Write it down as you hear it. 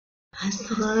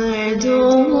Asghar,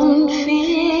 don't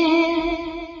fear,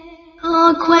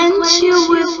 I'll quench you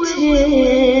with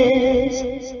tears,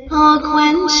 I'll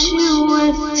quench you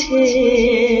with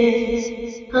tears.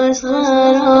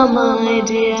 Asghara, my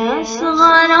dear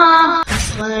Asghara,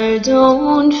 Asghar,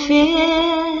 don't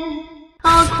fear,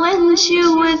 I'll quench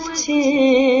you with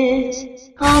tears,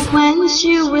 I'll quench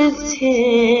you with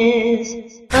tears.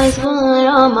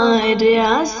 Asghara, my dear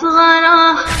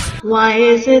Asghara, why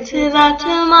is it that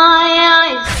my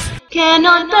eyes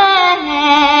cannot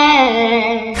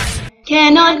bear,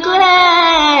 cannot glare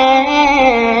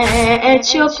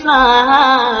at your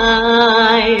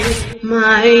plight?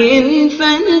 My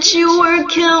infant, you were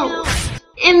killed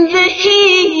in the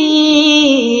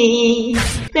heat.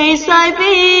 Face I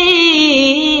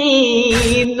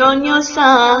beat on your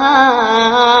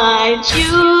side.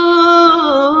 You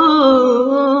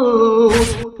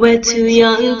were too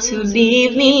young to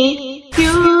leave me.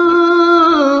 You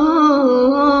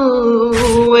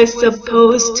were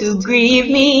supposed to grieve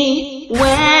me. When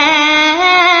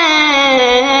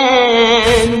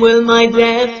will my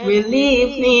death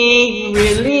relieve me?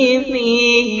 Relieve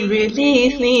me,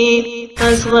 relieve me.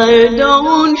 Asghar,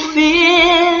 don't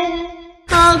fear,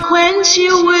 I'll quench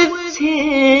you with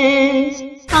tears,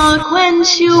 I'll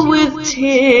quench you with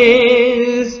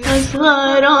tears.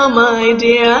 Asghara, my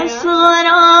dear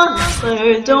Asghara,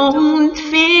 Asghar, don't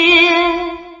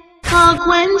fear, I'll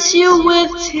quench you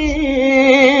with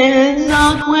tears,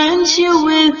 I'll quench you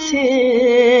with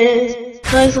tears.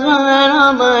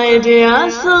 Asghara, my dear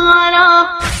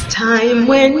Asghara, time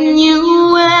when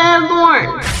you were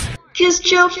born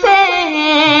kissed your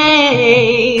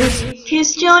face,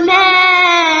 kissed your neck.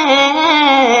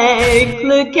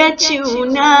 Look at you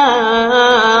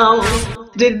now.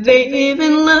 Did they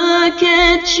even look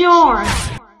at your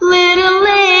little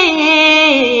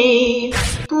leg,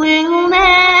 little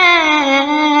neck?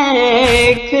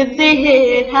 Could they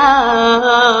hit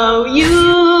how you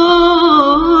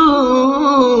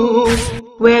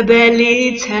were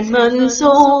barely 10 months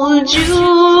old?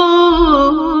 You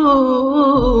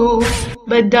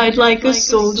but died like a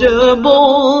soldier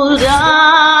bold.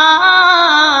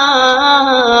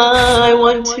 I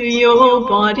want to your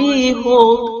body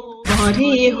hold,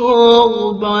 body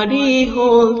hold, body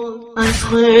hold.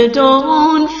 Asghar,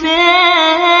 don't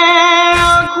fear,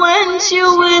 I'll quench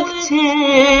you with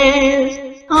tears,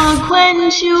 I'll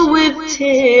quench you with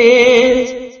tears.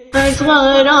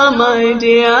 Asghara, my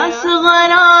dear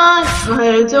Asghara,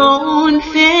 Asghar, don't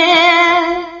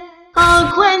fear,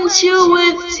 I'll quench you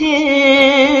with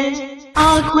tears,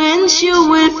 I'll quench you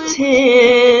with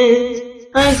tears.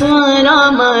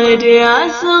 Asghara, my dear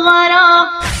Asghara,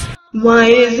 why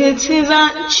is it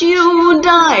that you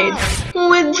died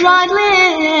with dried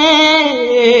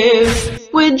lips,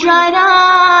 with dried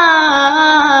eyes?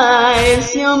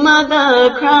 Your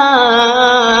mother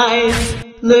cried,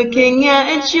 looking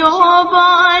at your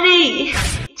body.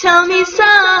 Tell me,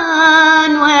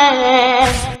 son,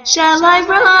 where shall I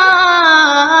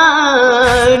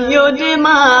run? Your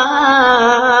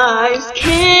demise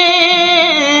kills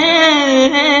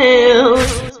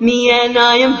me and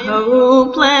I am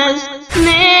hopeless,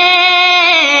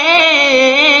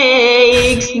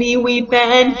 makes me weep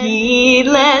and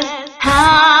heedless. How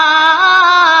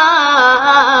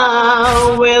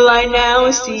will I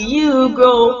now see you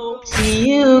go,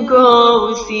 see you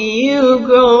go, see you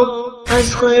go?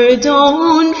 Asghar,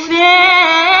 don't fear,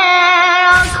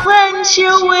 I'll quench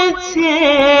you with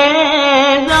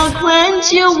tears, I'll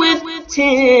quench you with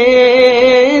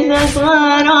tears.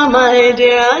 Asghara, my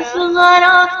dear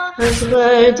Asghara,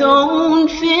 Asghar, don't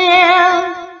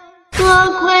fear,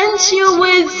 I'll quench you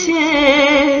with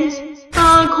tears,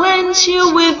 I'll quench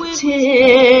you with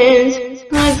tears.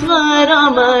 Asghara,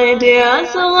 my dear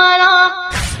Asghara,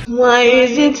 why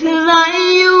is it that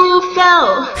you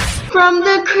fell from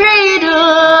the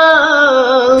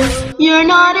cradle? You're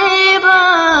not able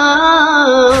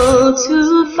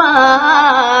to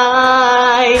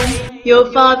fight. Your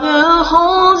father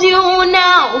holds you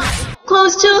now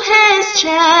close to his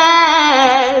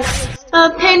chest. A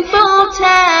painful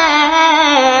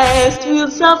test we'll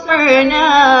suffer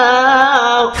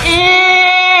now. In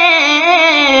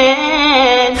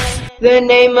the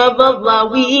name of Allah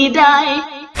we die.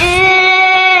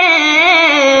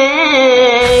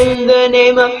 In the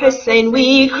name of Hussein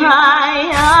we cry.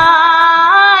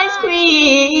 I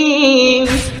scream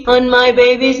on my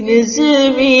baby's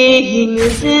misery,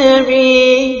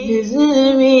 misery,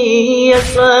 misery.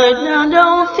 Asghar, now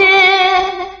don't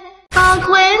fear, I'll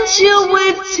quench you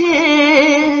with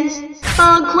tears,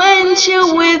 I'll quench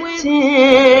you with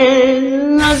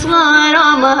tears.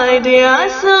 Asghara, my dear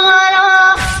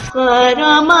Asghara,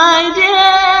 Asghara, my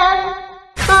dear.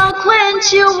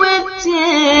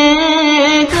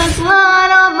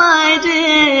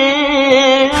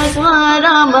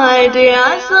 Ali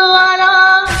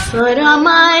Asghara, but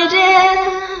my dear,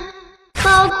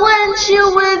 I'll quench you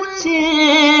with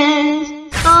tears,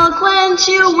 I'll quench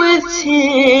you with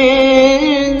tears.